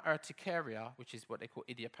top of my urticaria, which is what they call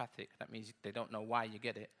idiopathic, that means they don't know why you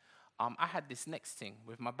get it, I had this next thing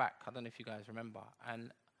with my back. I don't know if you guys remember.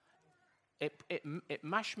 And it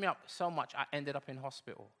mashed me up so much, I ended up in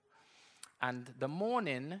hospital. And the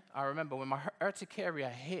morning, I remember when my urticaria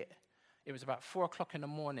hit, it was about 4 o'clock in the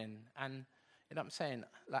morning. And you know what I'm saying?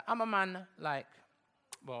 Like, I'm a man, like,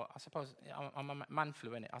 well, I suppose I'm a man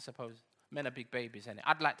flu, innit? I suppose men are big babies, innit?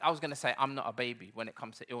 I was going to say I'm not a baby when it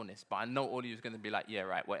comes to illness, but I know all of you is going to be like, yeah,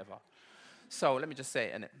 right, whatever. So let me just say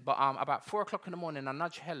it, innit? But about 4 o'clock in the morning, I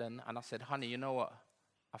nudged Helen and I said, honey, you know what?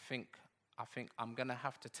 I think I'm going to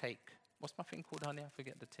have to take, what's my thing called, honey? I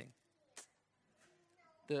forget the thing.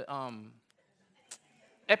 The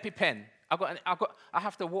EpiPen. I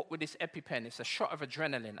have to walk with this EpiPen. It's a shot of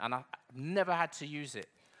adrenaline, and I've never had to use it.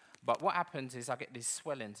 But what happens is I get these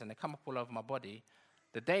swellings, and they come up all over my body.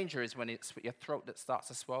 The danger is when it's your throat that starts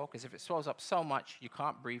to swell, because if it swells up so much, you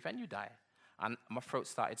can't breathe and you die. And my throat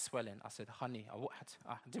started swelling. I said, honey,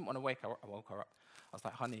 I didn't want to wake her up. I woke her up. I was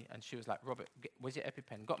like, honey, and she was like, Robert, where's your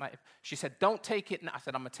EpiPen? She said, don't take it now. I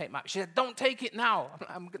said, I'm going to take my. She said, don't take it now.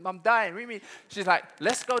 I'm dying. What do you mean? She's like,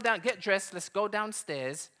 let's go down, get dressed, let's go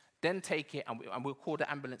downstairs, then take it, and we'll call the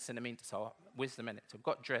ambulance in the meantime. So, wisdom in it. So,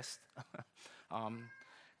 got dressed.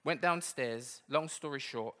 Went downstairs, long story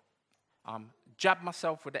short, jabbed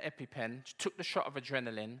myself with the EpiPen, took the shot of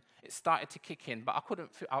adrenaline. It started to kick in, but I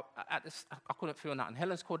couldn't feel nothing.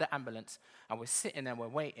 Helen's called the ambulance, and we're sitting there, we're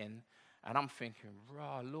waiting, and I'm thinking,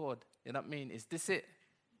 Lord, you know what I mean? Is this it?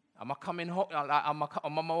 Am I coming home? Am I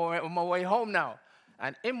on my way home now?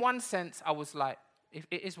 And in one sense, I was like, it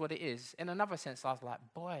is what it is. In another sense, I was like,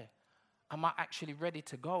 boy, am I actually ready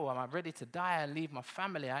to go? Am I ready to die and leave my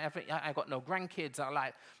family? I got no grandkids.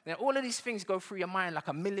 All of these things go through your mind like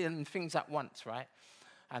a million things at once, right?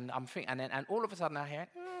 And I'm thinking, and all of a sudden I hear,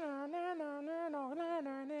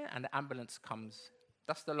 and the ambulance comes.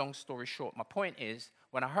 That's the long story short. My point is,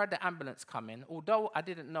 when I heard the ambulance coming, although I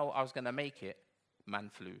didn't know I was going to make it,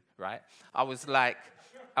 man flu, right? I was like,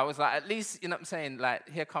 at least, you know what I'm saying, like,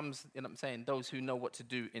 here comes, you know what I'm saying, those who know what to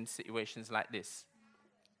do in situations like this.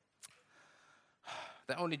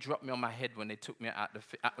 They only dropped me on my head when they took me out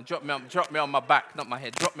dropped me on my back, not my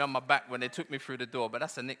head, dropped me on my back when they took me through the door, but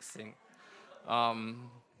that's the next thing.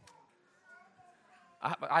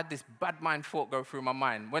 I had this bad mind thought go through my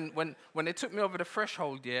mind. When they took me over the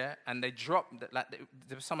threshold, and they dropped,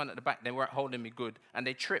 there was someone at the back, they weren't holding me good, and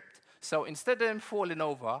they tripped. So instead of them falling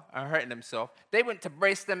over and hurting themselves, they went to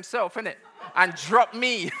brace themselves, innit? And dropped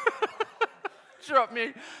me. Dropped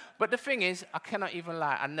me. But the thing is, I cannot even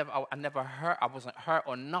lie. I never hurt. I wasn't hurt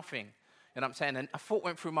or nothing. You know what I'm saying? And a thought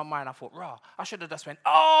went through my mind. I thought, I should have just went,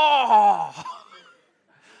 oh!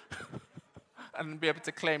 And be able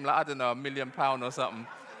to claim, like, I don't know, £1 million or something.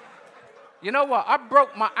 You know what? I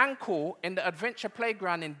broke my ankle in the adventure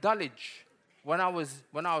playground in Dulwich when I was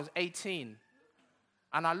 18.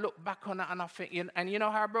 And I look back on that and I think, and you know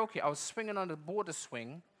how I broke it? I was swinging on the border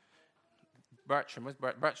swing. Bertram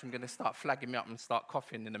going to start flagging me up and start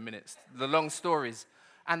coughing in a minute. The long stories.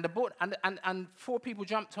 And the board and 4 people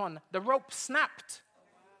jumped on. The rope snapped.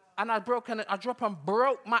 And I dropped and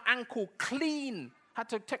broke my ankle clean. Had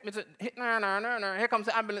to take me to, no. Here comes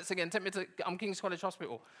the ambulance again. Take me to King's College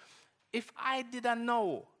Hospital. If I didn't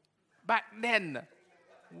know back then,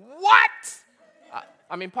 what?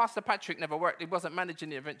 I mean, Pastor Patrick never worked. He wasn't managing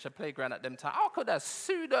the adventure playground at them time. How could I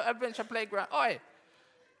sue the adventure playground? Oi,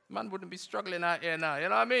 man wouldn't be struggling out here now. You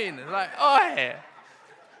know what I mean? Like, oi.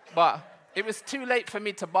 But it was too late for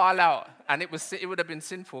me to bail out, and it would have been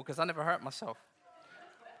sinful because I never hurt myself.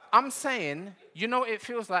 I'm saying, you know what it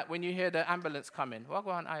feels like when you hear the ambulance coming. Well, go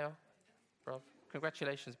on, Ayo, bro.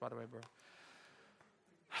 Congratulations, by the way, bro.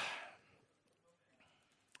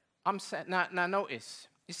 I'm saying, now notice.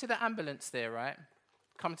 You see the ambulance there, right?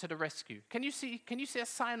 Come to the rescue. Can you see a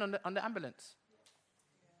sign on the ambulance?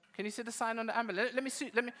 Can you see the sign on the ambulance?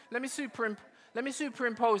 Let me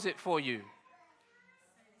superimpose it for you.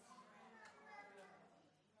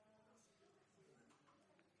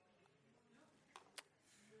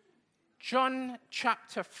 John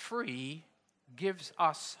chapter 3 gives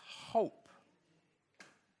us hope.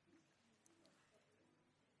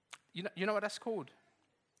 You know what that's called?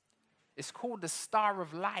 It's called the Star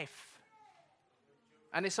of Life.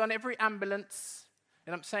 And it's on every ambulance.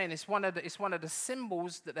 You know what I'm saying? It's one of the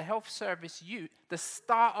symbols that the health service use, the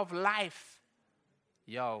Star of Life.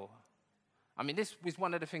 Yo. I mean, this was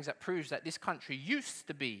one of the things that proves that this country used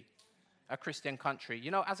to be a Christian country. You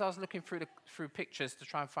know, as I was looking through pictures to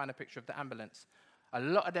try and find a picture of the ambulance, a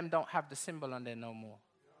lot of them don't have the symbol on there no more.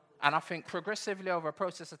 And I think progressively over a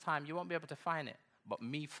process of time, you won't be able to find it. But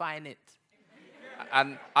me find it.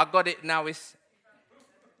 And I got it now.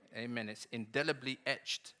 Amen. It's indelibly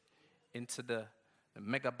etched into the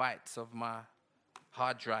megabytes of my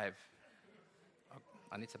hard drive.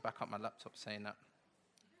 I need to back up my laptop saying that.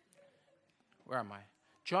 Where am I?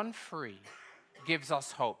 John 3 gives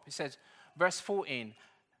us hope. It says, verse 14,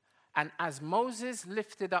 and as Moses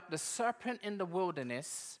lifted up the serpent in the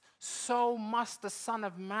wilderness, so must the Son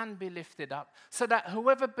of Man be lifted up, so that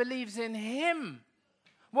whoever believes in him.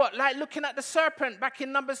 What, like looking at the serpent back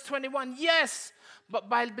in Numbers 21? Yes, but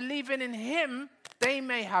by believing in him, they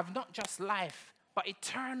may have not just life, but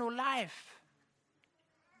eternal life.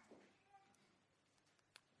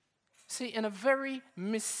 See, in a very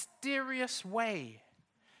mysterious way,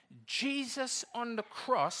 Jesus on the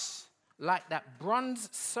cross, like that bronze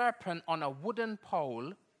serpent on a wooden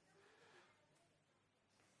pole,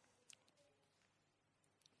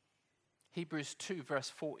 Hebrews 2 verse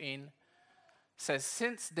 14, says,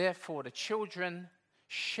 since therefore the children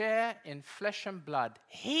share in flesh and blood,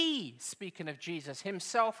 he, speaking of Jesus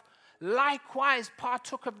himself, likewise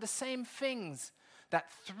partook of the same things,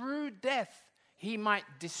 that through death he might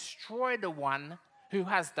destroy the one who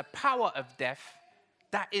has the power of death,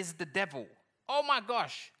 that is the devil. Oh my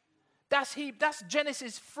gosh. That's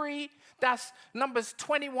Genesis 3, that's Numbers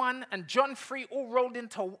 21 and John 3 all rolled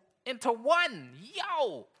into one.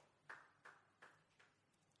 Yo!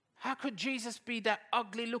 How could Jesus be that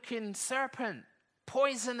ugly-looking serpent?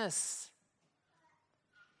 Poisonous.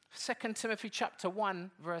 2 Timothy chapter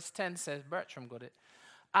 1, verse 10 says, Bertram got it,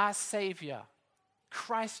 our Savior,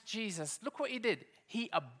 Christ Jesus, look what he did. He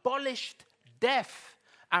abolished death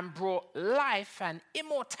and brought life and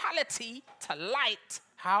immortality to light.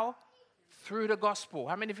 How? Through the gospel.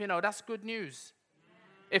 How many of you know that's good news?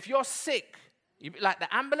 If you're sick, like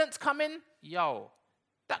the ambulance coming, yo,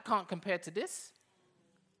 that can't compare to this.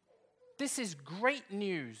 This is great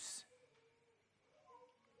news.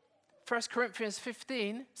 1 Corinthians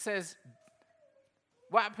 15 says,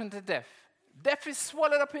 what happened to death? Death is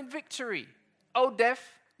swallowed up in victory. Oh, death,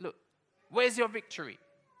 look, where's your victory?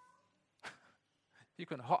 You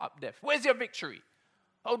can hot up death. Where's your victory?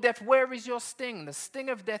 Oh, death, where is your sting? The sting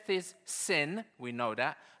of death is sin. We know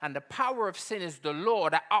that. And the power of sin is the law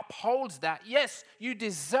that upholds that. Yes, you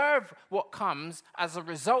deserve what comes as a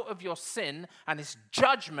result of your sin and its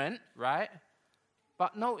judgment, right?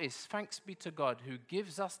 But notice, thanks be to God who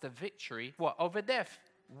gives us the victory, what, over death?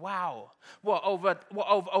 Wow. What, over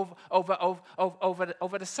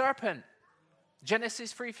the serpent?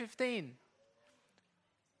 Genesis 3:15.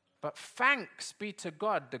 But thanks be to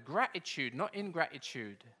God, the gratitude, not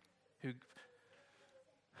ingratitude,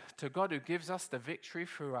 to God who gives us the victory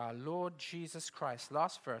through our Lord Jesus Christ.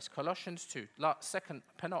 Last verse, Colossians 2, second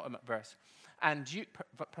penultimate verse. And you,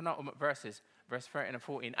 penultimate verses, verse 13 and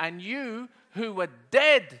 14. And you who were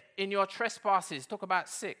dead in your trespasses, talk about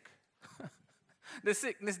sick. The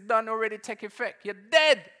sickness done already take effect. You're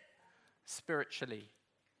dead spiritually.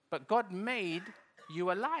 But God made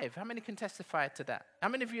you alive. How many can testify to that? How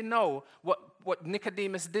many of you know what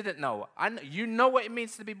Nicodemus didn't know? You know what it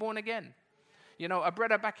means to be born again. You know, a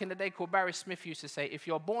brother back in the day called Barry Smith used to say, if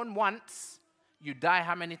you're born once, you die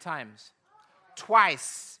how many times?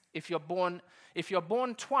 Twice. If you're born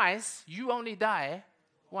twice, you only die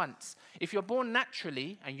once. If you're born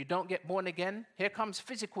naturally and you don't get born again, here comes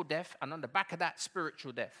physical death, and on the back of that,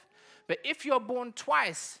 spiritual death. But if you're born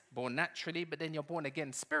twice, born naturally, but then you're born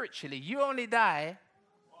again spiritually, you only die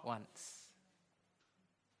once.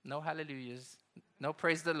 No hallelujahs. No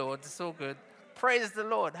praise the Lord. It's all good. Praise the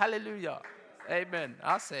Lord. Hallelujah. Amen.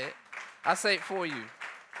 I'll say it. I'll say it for you.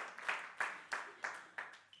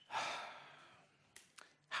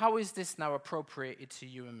 How is this now appropriated to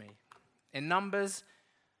you and me? In Numbers,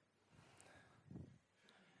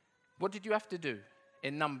 what did you have to do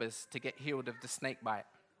in Numbers to get healed of the snake bite?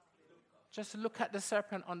 Just look at the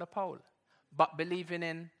serpent on the pole, but believing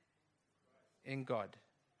in God,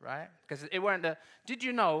 right? Because it weren't did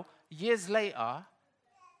you know, years later,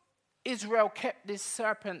 Israel kept this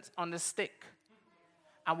serpent on the stick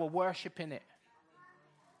and were worshipping it.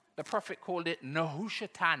 The prophet called it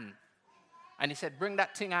Nehushtan. And he said, bring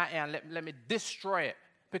that thing out here and let me destroy it.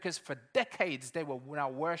 Because for decades, they were now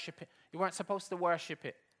worshiping. You weren't supposed to worship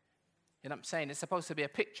it. You know what I'm saying? It's supposed to be a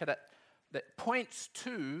picture that points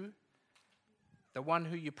to the one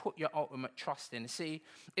who you put your ultimate trust in. See,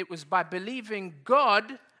 it was by believing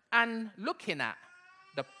God and looking at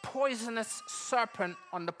the poisonous serpent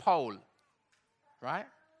on the pole, right?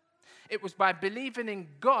 It was by believing in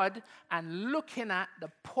God and looking at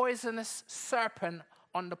the poisonous serpent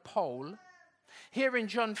on the pole. Here in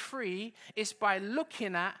John 3, it's by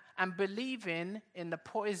looking at and believing in the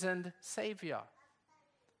poisoned Savior.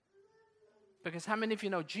 Because how many of you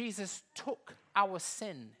know Jesus took our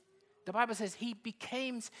sin? The Bible says he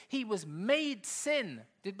was made sin.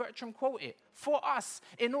 Did Bertram quote it? For us,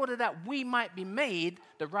 in order that we might be made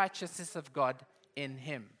the righteousness of God in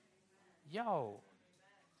him.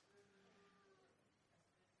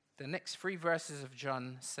 The next 3 verses of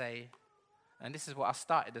John say, and this is what I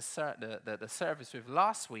started the service with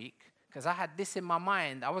last week, because I had this in my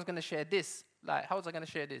mind. I was going to share this. How was I going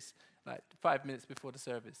to share this? 5 minutes before the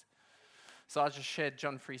service. So I just shared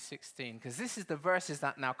John 3:16, because this is the verses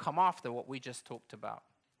that now come after what we just talked about.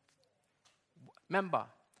 Remember,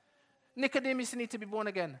 Nicodemus, you need to be born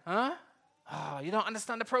again. Huh? Oh, you don't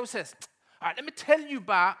understand the process. All right, let me tell you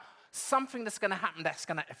about something that's going to happen that's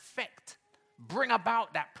going to bring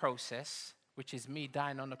about that process, which is me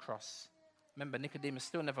dying on the cross. Remember, Nicodemus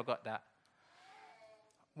still never got that.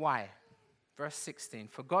 Why? Verse 16,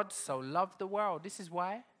 for God so loved the world, this is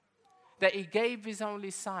why, that he gave his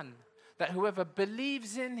only son, that whoever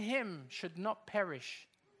believes in him should not perish,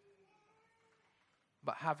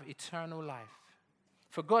 but have eternal life.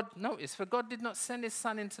 For God did not send his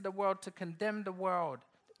son into the world to condemn the world.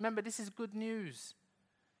 Remember, this is good news.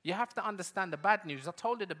 You have to understand the bad news. I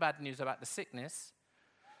told you the bad news about the sickness,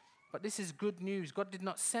 but this is good news. God did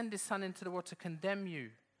not send his son into the world to condemn you,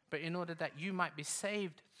 but in order that you might be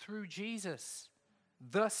saved through Jesus,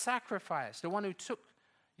 the sacrifice, the one who took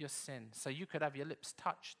your sin, so you could have your lips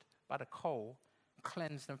touched by the coal,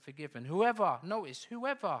 cleansed and forgiven. Whoever,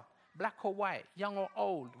 black or white, young or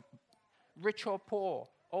old, rich or poor,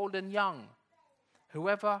 old and young,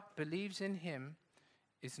 whoever believes in him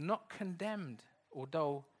is not condemned,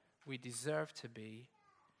 although we deserve to be.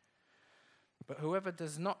 But whoever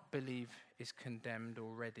does not believe is condemned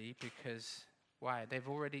already, because why? They've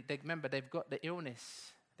got the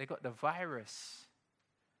illness, they've got the virus,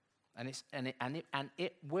 and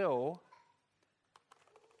it will.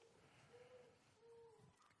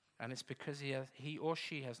 And it's because he or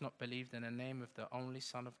she has not believed in the name of the only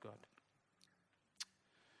Son of God.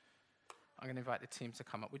 I'm going to invite the team to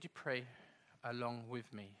come up. Would you pray along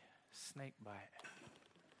with me? Snake bite.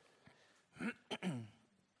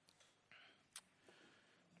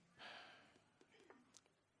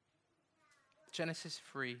 Genesis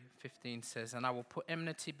 3:15 says, "And I will put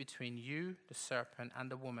enmity between you, the serpent, and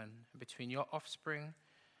the woman, and between your offspring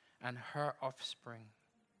and her offspring.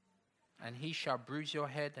 And he shall bruise your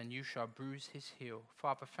head, and you shall bruise his heel."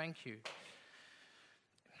 Father, thank you.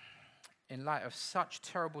 In light of such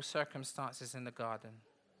terrible circumstances in the garden,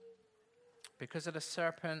 because of the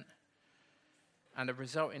serpent and the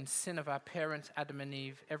resulting sin of our parents, Adam and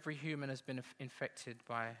Eve, every human has been infected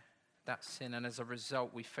by that sin, and as a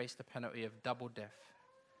result, we face the penalty of double death.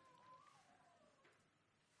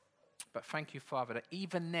 But thank you, Father, that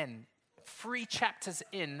even then, 3 chapters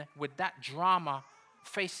in with that drama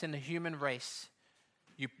facing the human race,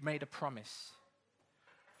 you made a promise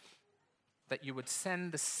that you would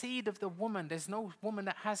send the seed of the woman. There's no woman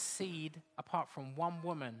that has seed apart from one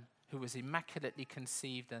woman who was immaculately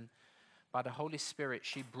conceived, and by the Holy Spirit,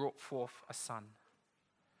 she brought forth a son.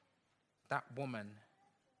 That woman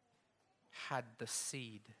had the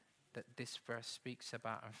seed that this verse speaks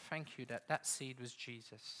about, and thank you that that seed was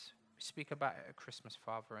Jesus. We speak about it at Christmas,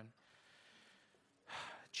 Father, and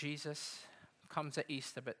Jesus comes at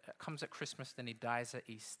Easter, but comes at Christmas, then he dies at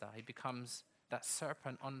Easter. He becomes that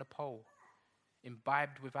serpent on the pole,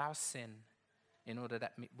 imbibed with our sin, in order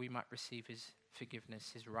that we might receive his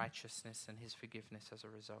forgiveness, his righteousness, and his forgiveness as a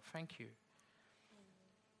result. Thank you.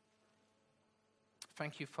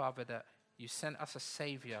 Thank you, Father, that you sent us a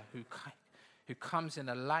Savior who comes in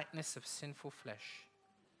the likeness of sinful flesh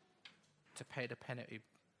to pay the penalty,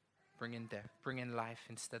 bringing death, bringing life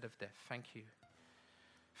instead of death. Thank you.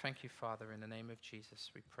 Thank you, Father, in the name of Jesus,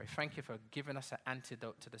 we pray. Thank you for giving us an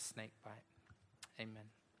antidote to the snake bite. Amen.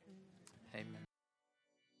 Amen.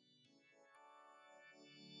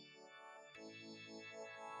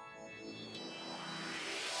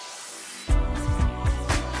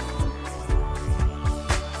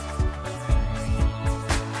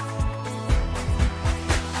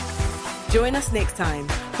 Join us next time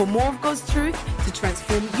for more of God's truth to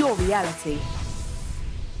transform your reality.